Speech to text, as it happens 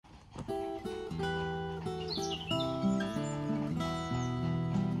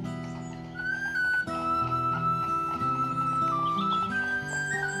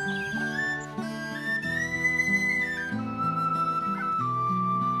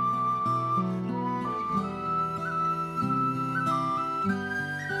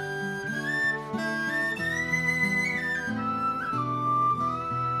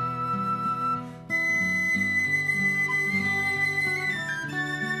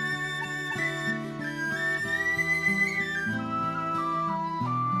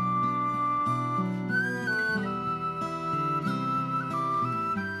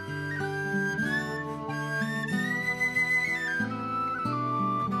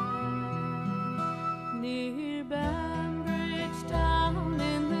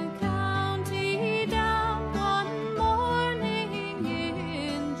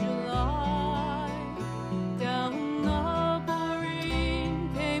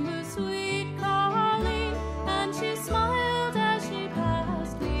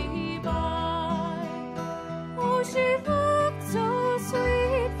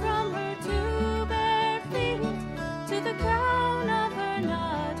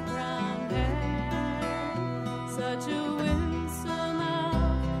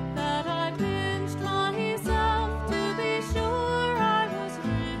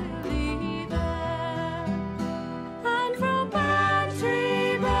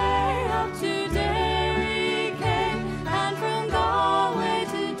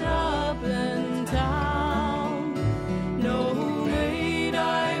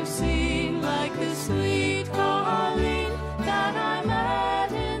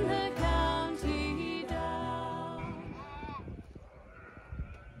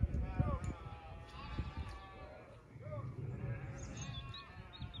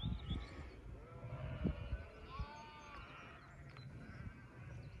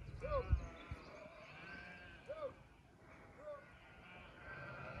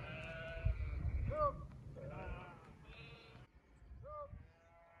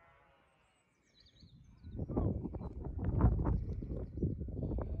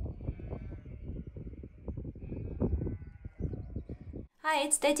Hi,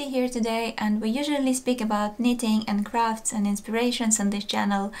 it's Teti here today, and we usually speak about knitting and crafts and inspirations on this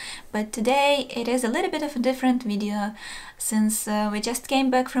channel, but today it is a little bit of a different video since we just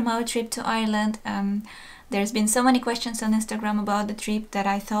came back from our trip to Ireland. There's been so many questions on Instagram about the trip that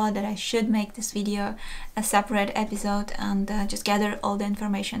I thought that I should make this video a separate episode and just gather all the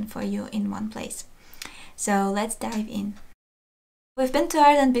information for you in one place. So let's dive in. We've been to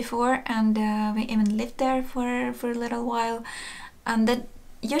Ireland before, and we even lived there for a little while. And that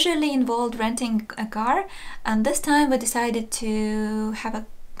usually involved renting a car, and this time we decided to have a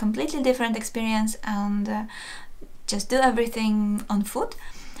completely different experience and just do everything on foot.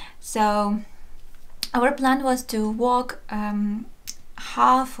 So our plan was to walk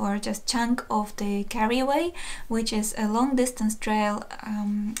half or just chunk of the Kerry Way, which is a long distance trail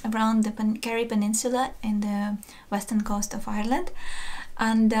around the Kerry Peninsula in the western coast of Ireland.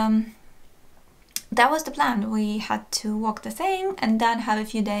 And that was the plan. We had to walk the thing and then have a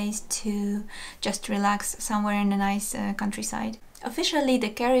few days to just relax somewhere in a nice countryside. Officially, the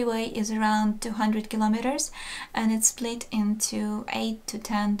Kerry Way is around 200 kilometers and it's split into 8 to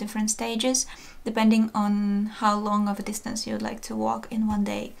 10 different stages, depending on how long of a distance you'd like to walk in one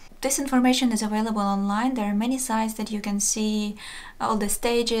day. This information is available online. There are many sites that you can see all the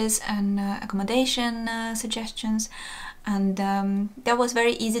stages and accommodation suggestions. And that was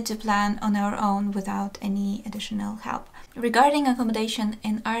very easy to plan on our own without any additional help. Regarding accommodation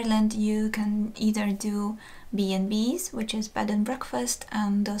in Ireland, you can either do B&Bs, which is bed and breakfast,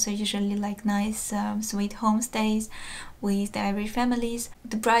 and those are usually like nice sweet homestays with the Irish families.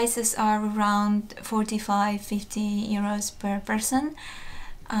 The prices are around 45–50 euros per person,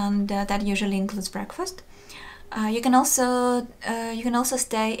 and that usually includes breakfast. You can also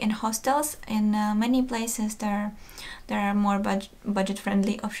stay in hostels. In many places there are more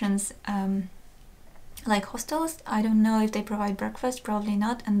budget-friendly options like hostels. I don't know if they provide breakfast, probably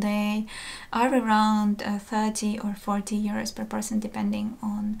not, and they are around 30 or 40 euros per person depending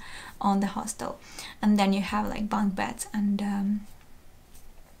on the hostel. And then you have like bunk beds and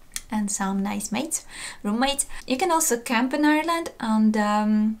some nice roommates. You can also camp in Ireland, and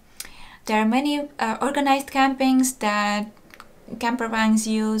there are many organized campings that camper vans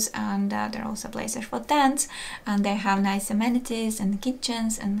use, and there are also places for tents, and they have nice amenities and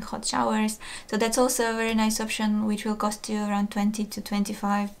kitchens and hot showers. So that's also a very nice option, which will cost you around 20 to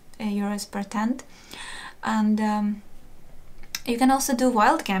 25 euros per tent. And you can also do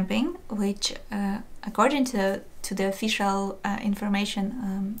wild camping, which according to the official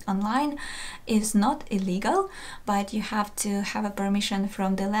information online is not illegal, but you have to have a permission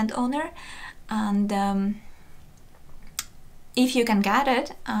from the landowner, and if you can get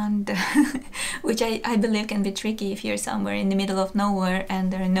it, and which I believe can be tricky if you're somewhere in the middle of nowhere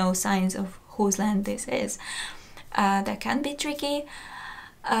and there are no signs of whose land this is. That can be tricky.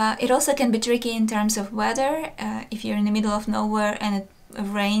 It also can be tricky in terms of weather. If you're in the middle of nowhere and it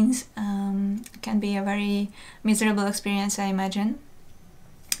rains, it can be a very miserable experience, I imagine.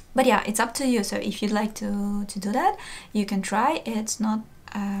 But yeah, it's up to you. So if you'd like to do that, you can try. It's not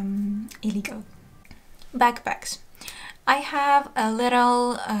illegal. Backpacks. I have a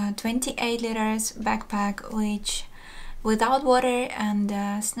little 28 liters backpack, which without water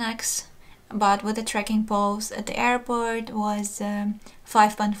and snacks, but with the trekking poles at the airport, was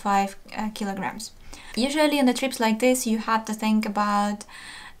 5.5 kilograms. Usually on the trips like this, you have to think about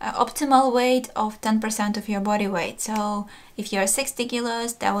optimal weight of 10% of your body weight. So if you're 60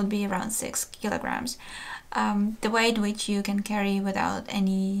 kilos, that would be around 6 kilograms. The weight which you can carry without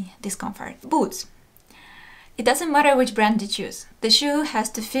any discomfort. Boots. It doesn't matter which brand you choose. The shoe has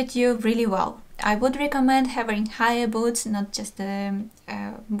to fit you really well. I would recommend having higher boots, not just the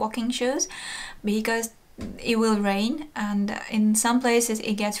walking shoes, because it will rain and in some places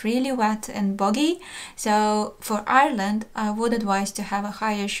it gets really wet and boggy. So for Ireland, I would advise to have a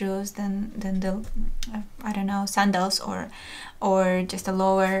higher shoes than the I don't know, sandals or just a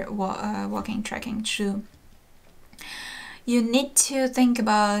lower walking trekking shoe. You need to think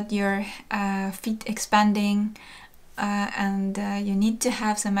about your feet expanding, and you need to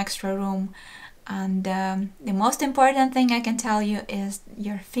have some extra room. And the most important thing I can tell you is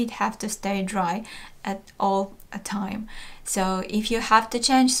your feet have to stay dry at all time. So if you have to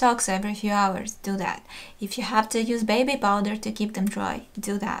change socks every few hours, do that. If you have to use baby powder to keep them dry,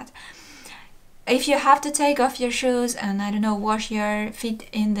 do that. If you have to take off your shoes and, I don't know, wash your feet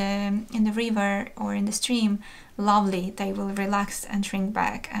in the river or in the stream, lovely, they will relax and shrink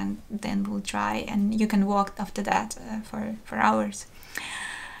back and then will dry, and you can walk after that for hours.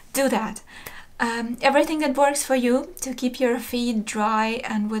 Do that. Everything that works for you to keep your feet dry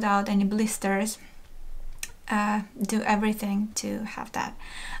and without any blisters. do everything to have that.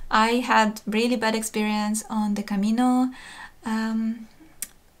 I had really bad experience on the Camino.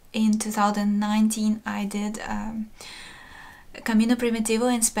 In 2019 I did Camino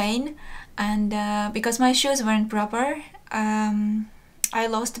Primitivo in Spain, and because my shoes weren't proper, I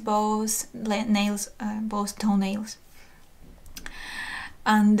lost both nails, both toenails.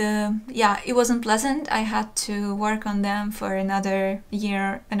 And yeah, it wasn't pleasant. I had to work on them for another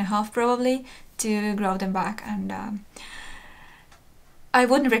year and a half probably to grow them back, and I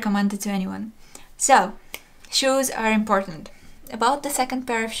wouldn't recommend it to anyone. So, shoes are important. About the second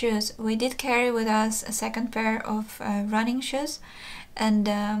pair of shoes, we did carry with us a second pair of running shoes, and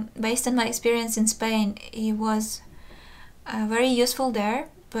based on my experience in Spain, it was very useful there.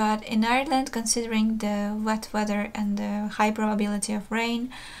 But in Ireland, considering the wet weather and the high probability of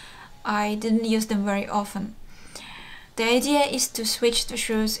rain, I didn't use them very often. The idea is to switch to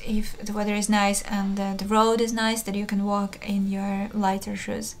shoes if the weather is nice and the road is nice, that you can walk in your lighter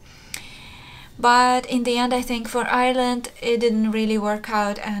shoes. But in the end, I think for Ireland it didn't really work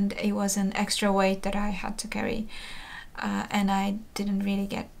out, and it was an extra weight that I had to carry, and I didn't really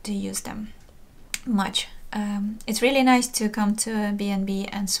get to use them much. It's really nice to come to a B&B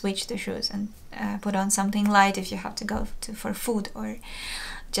and switch the shoes and put on something light if you have to go for food or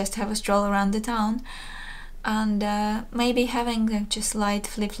just have a stroll around the town. And maybe having just light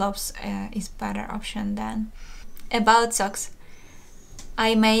flip-flops is better option then. About socks,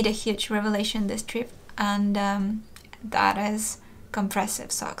 I made a huge revelation this trip, and that is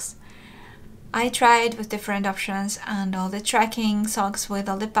compressive socks. I tried with different options and all the tracking socks with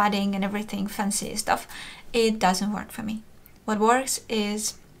all the padding and everything fancy stuff. It doesn't work for me. What works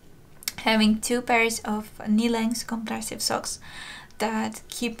is having 2 pairs of knee-length compressive socks that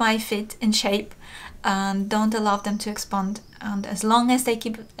keep my feet in shape and don't allow them to expand. And as long as I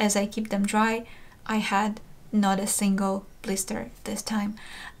keep them dry, I had not a single blister this time.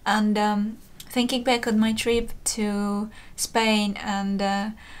 And thinking back on my trip to Spain,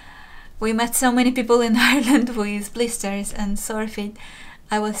 and we met so many people in Ireland with blisters and sore feet,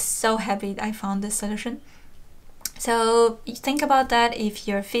 I was so happy I found this solution. So think about that if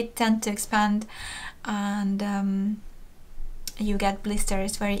your feet tend to expand and you get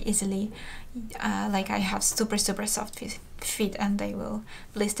blisters very easily. Like I have super soft feet and they will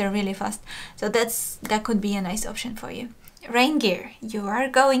blister really fast. So that could be a nice option for you. Rain gear. You are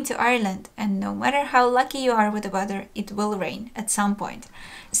going to Ireland, and no matter how lucky you are with the weather, it will rain at some point.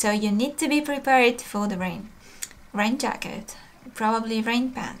 So you need to be prepared for the rain. Rain jacket, probably rain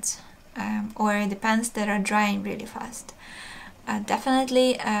pants, or the pants that are drying really fast.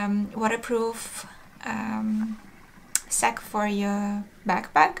 Definitely waterproof sack for your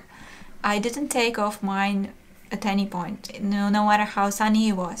backpack. I didn't take off mine at any point, no matter how sunny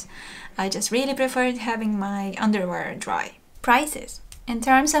it was. I just really preferred having my underwear dry. Prices. In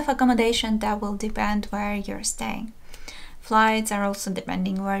terms of accommodation, that will depend where you're staying. Flights are also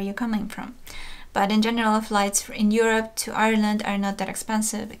depending where you're coming from. But in general, flights in Europe to Ireland are not that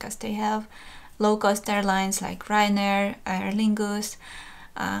expensive because they have low-cost airlines like Ryanair, Aer Lingus,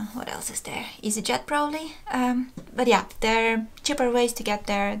 what else is there? EasyJet probably. But yeah, there are cheaper ways to get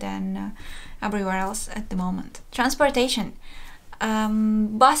there than everywhere else at the moment. Transportation.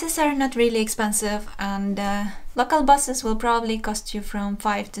 Buses are not really expensive, and local buses will probably cost you from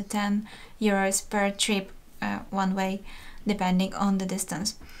 5 to 10 euros per trip one way, depending on the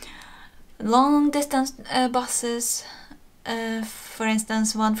distance. Long distance buses, for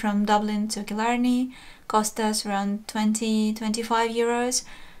instance, one from Dublin to Killarney, cost us around 20-25 euros.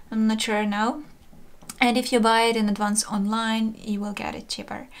 I'm not sure now. And if you buy it in advance online, you will get it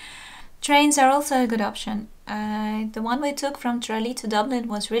cheaper. Trains are also a good option. The one we took from Tralee to Dublin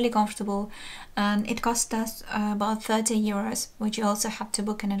was really comfortable, and it cost us about 30 euros, which you also have to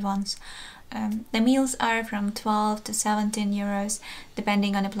book in advance. The meals are from 12 to 17 euros,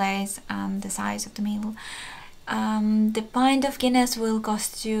 depending on the place and the size of the meal. The pint of Guinness will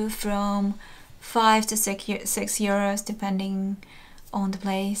cost you from 5 to 6 euros, depending on the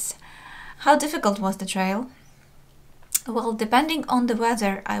place. How difficult was the trail? Well, depending on the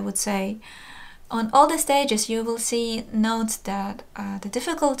weather, I would say. On all the stages you will see notes that the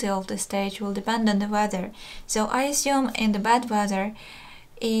difficulty of the stage will depend on the weather. So I assume in the bad weather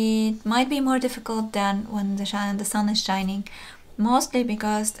it might be more difficult than when the sun is shining. Mostly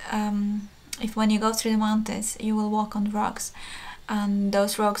because when you go through the mountains, you will walk on rocks, and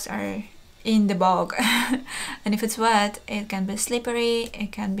those rocks are in the bog. And if it's wet, it can be slippery,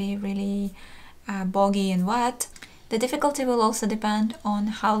 it can be really boggy and wet. The difficulty will also depend on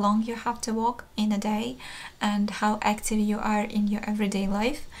how long you have to walk in a day and how active you are in your everyday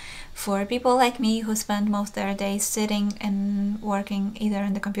life. For people like me who spend most of their days sitting and working either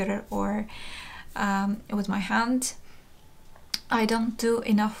on the computer or with my hand, I don't do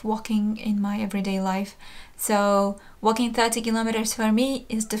enough walking in my everyday life. So walking 30 kilometers for me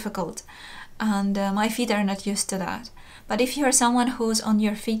is difficult, and my feet are not used to that. But if you're someone who's on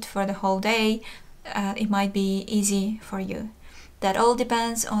your feet for the whole day, it might be easy for you. That all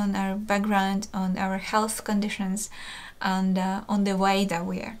depends on our background, on our health conditions, and on the weight that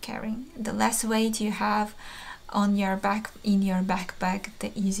we are carrying. The less weight you have on your back, in your backpack,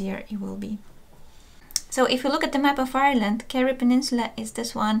 the easier it will be. So if you look at the map of Ireland, Kerry Peninsula is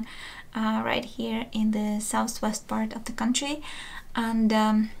this one right here in the southwest part of the country, and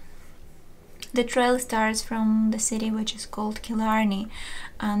the trail starts from the city which is called Killarney,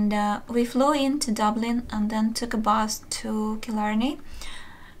 and we flew into Dublin and then took a bus to Killarney,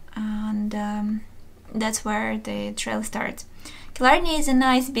 and that's where the trail starts. Killarney is a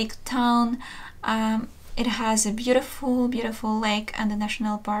nice big town. It has a beautiful lake and a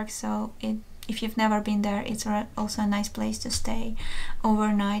national park, so if you've never been there, it's also a nice place to stay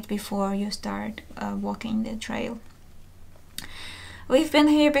overnight before you start walking the trail. We've been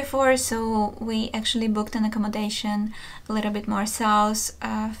here before, so we actually booked an accommodation a little bit more south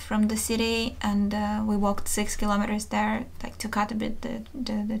from the city, and we walked 6 kilometers there, like to cut a bit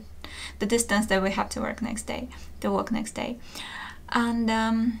the distance that we have to walk next day.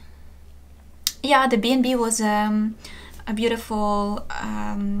 And yeah, the B&B was a beautiful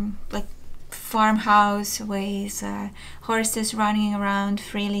like farmhouse with horses running around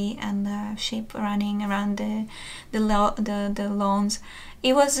freely and sheep running around the lawns.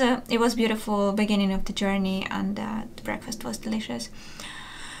 It was beautiful beginning of the journey, and the breakfast was delicious.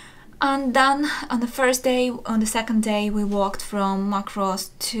 And then on the second day, we walked from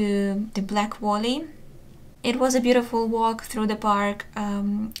Macross to the Black Valley. It was a beautiful walk through the park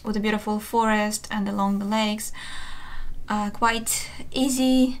with a beautiful forest and along the lakes. Quite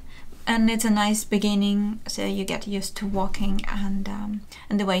easy. And it's a nice beginning, so you get used to walking and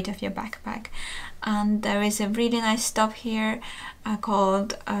the weight of your backpack. And there is a really nice stop here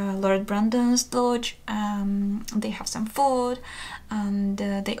called Lord Brandon's Lodge. They have some food, and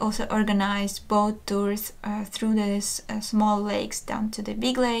they also organize boat tours through these small lakes down to the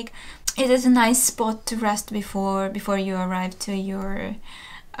big lake. It is a nice spot to rest before you arrive to your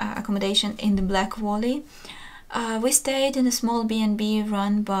accommodation in the Black Valley. We stayed in a small B&B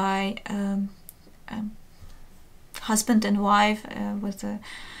run by husband and wife, with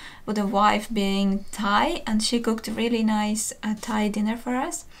the wife being Thai, and she cooked a really nice Thai dinner for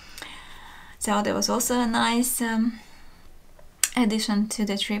us. So that was also a nice addition to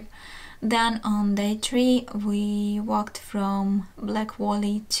the trip. Then on day 3 we walked from Black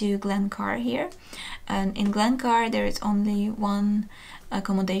Valley to Glencar here, and in Glencar there is only one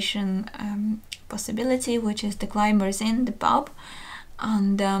accommodation possibility, which is the Climbers Inn, the pub,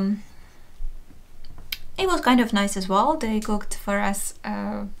 and it was kind of nice as well. They cooked for us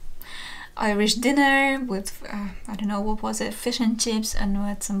Irish dinner with I don't know what was it, fish and chips, and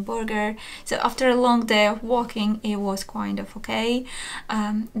with some burger. So after a long day of walking, it was kind of okay.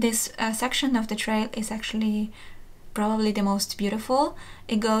 This section of the trail is actually probably the most beautiful.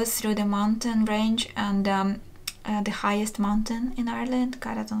 It goes through the mountain range, and the highest mountain in Ireland,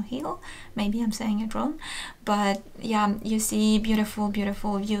 Caraton Hill. Maybe I'm saying it wrong, but yeah, you see beautiful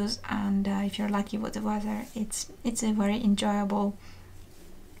views, and if you're lucky with the weather, it's a very enjoyable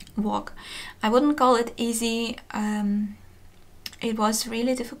walk. I wouldn't call it easy. It was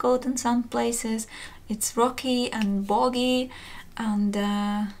really difficult in some places. It's rocky and boggy, and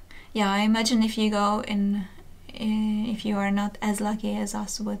yeah, I imagine if you go in, if you are not as lucky as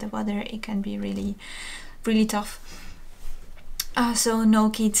us with the weather, it can be really tough. So no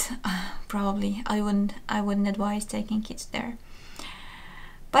kids, probably. I wouldn't advise taking kids there.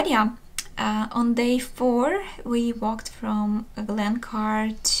 But yeah, on day 4 we walked from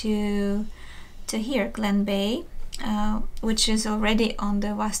Glencar to here, Glen Bay, which is already on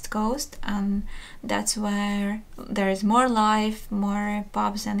the west coast, and that's where there is more life, more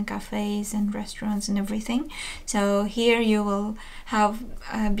pubs and cafes and restaurants and everything. So here you will have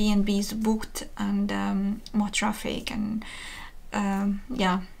B&Bs booked, and more traffic, and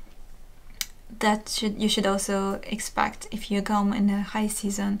yeah, that you should also expect if you come in a high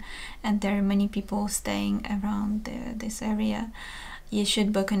season and there are many people staying around this area. You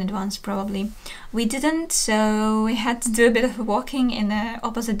should book in advance probably. We didn't, so we had to do a bit of walking in the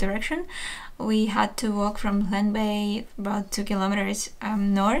opposite direction. We had to walk from Glen Bay about 2 kilometers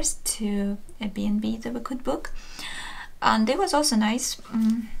north to a B&B that we could book. and it was also nice.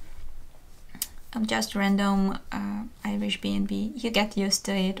 Just random Irish B&B. You get used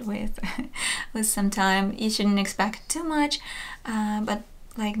to it with with some time. You shouldn't expect too much, but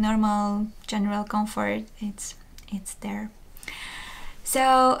like normal general comfort, it's there.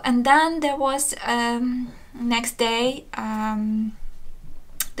 So, and then there was next day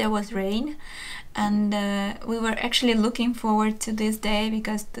there was rain, and we were actually looking forward to this day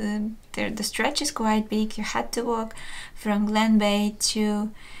because the stretch is quite big. You had to walk from Glen Bay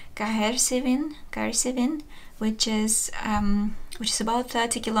to Cahersivin, which is about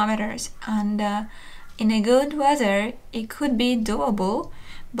 30 kilometers, and in a good weather it could be doable,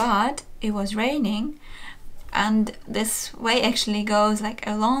 but it was raining, and this way actually goes like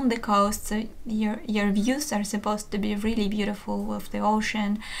along the coast, so your views are supposed to be really beautiful with the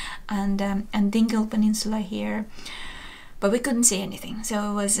ocean and Dingle Peninsula here, but we couldn't see anything,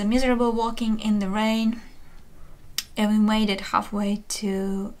 so it was a miserable walking in the rain. And we made it halfway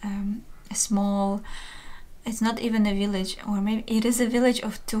to a small, it's not even a village, or maybe it is a village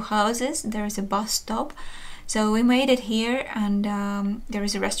of 2 houses. There is a bus stop, so we made it here, and there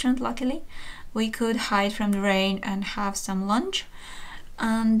is a restaurant. Luckily we could hide from the rain and have some lunch,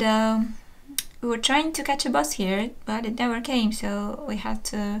 and we were trying to catch a bus here, but it never came, so we had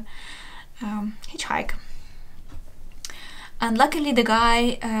to hitchhike. And luckily the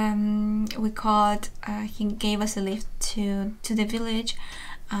guy we caught, he gave us a lift to the village,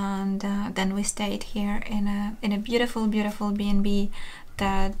 and then we stayed here in a beautiful B&B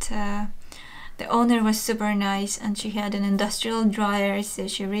that the owner was super nice, and she had an industrial dryer, so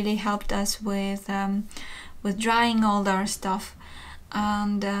she really helped us with drying all our stuff,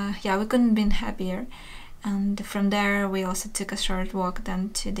 and yeah, we couldn't have been happier. And from there we also took a short walk then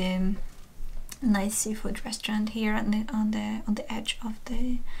to the nice seafood restaurant here on the edge of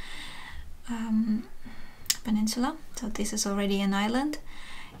the peninsula. So this is already an island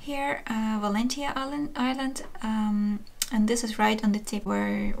here, Valentia Island, and this is right on the tip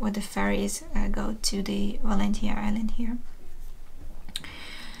where the ferries go to the Valentia Island here.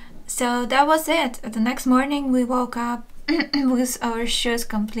 So that was it. The next morning we woke up with our shoes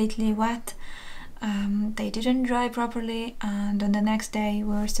completely wet. They didn't dry properly, and on the next day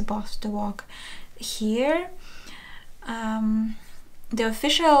we were supposed to walk here. The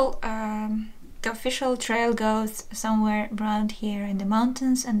official trail goes somewhere around here in the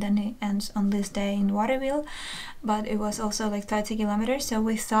mountains, and then it ends on this day in Waterville, but it was also like 30 kilometers, so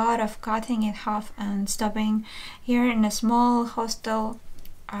we thought of cutting it half and stopping here in a small hostel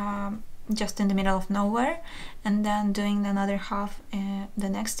just in the middle of nowhere, and then doing another half the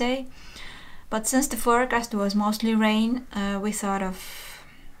next day. But since the forecast was mostly rain, we thought of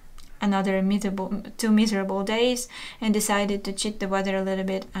another 2 miserable days and decided to cheat the weather a little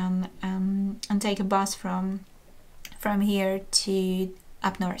bit and take a bus from here to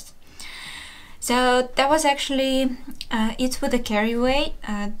up north. So that was actually it with the Kerry Way.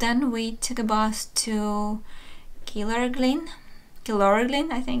 Then we took a bus to Killorglin,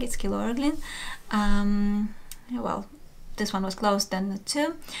 I think it's Killorglin. Well, this one was closed then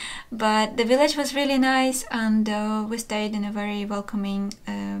too, but the village was really nice, and we stayed in a very welcoming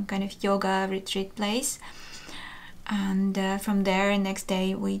kind of yoga retreat place, and from there next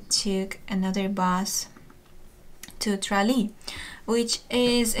day we took another bus to Tralee, which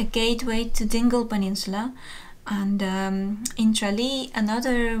is a gateway to Dingle Peninsula, and in Tralee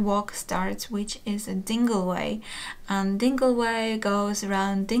another walk starts, which is a Dingle Way, and Dingle Way goes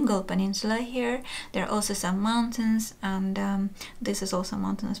around Dingle Peninsula here. There are also some mountains, and this is also a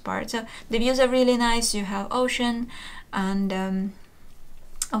mountainous part, so the views are really nice. You have ocean, and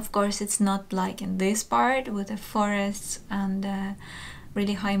of course it's not like in this part with the forests and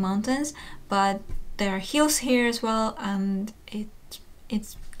really high mountains, but there are hills here as well, and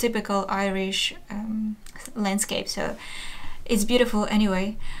it's typical Irish landscape, so it's beautiful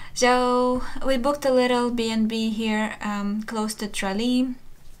anyway. So we booked a little B&B here close to Tralee,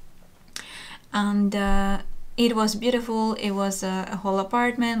 and it was beautiful. It was a whole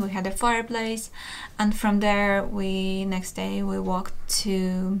apartment. We had a fireplace, and from there next day we walked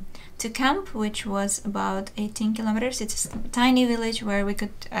to camp, which was about 18 kilometers. It's a tiny village where we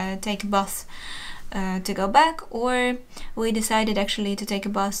could take a bus to go back, or we decided actually to take a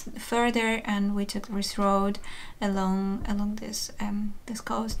bus further, and we took this road along this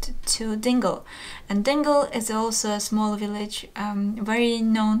coast to Dingle. And Dingle is also a small village, very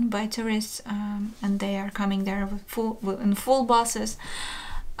known by tourists, and they are coming there in full buses.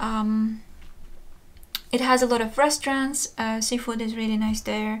 It has a lot of restaurants. Seafood is really nice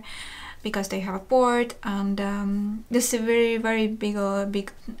there, because they have a port, and this is a very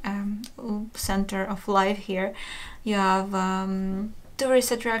big center of life here. You have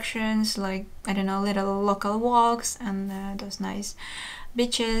tourist attractions like, I don't know, little local walks, and those nice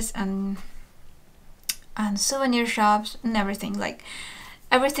beaches, and souvenir shops and everything. Like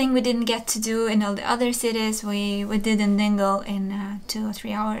everything we didn't get to do in all the other cities, we did in Dingle in 2 or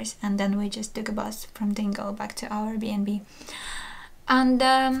 3 hours, and then we just took a bus from Dingle back to our B&B. And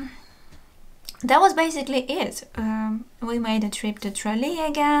that was basically it. We made a trip to Tralee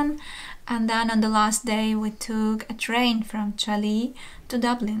again, and then on the last day we took a train from Tralee to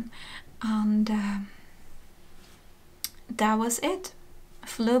Dublin, and that was it.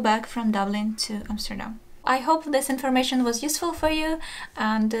 Flew back from Dublin to Amsterdam. I hope this information was useful for you,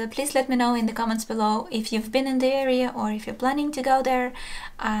 and please let me know in the comments below if you've been in the area or if you're planning to go there,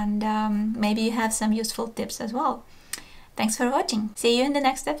 and maybe you have some useful tips as well. Thanks for watching. See you in the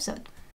next episode.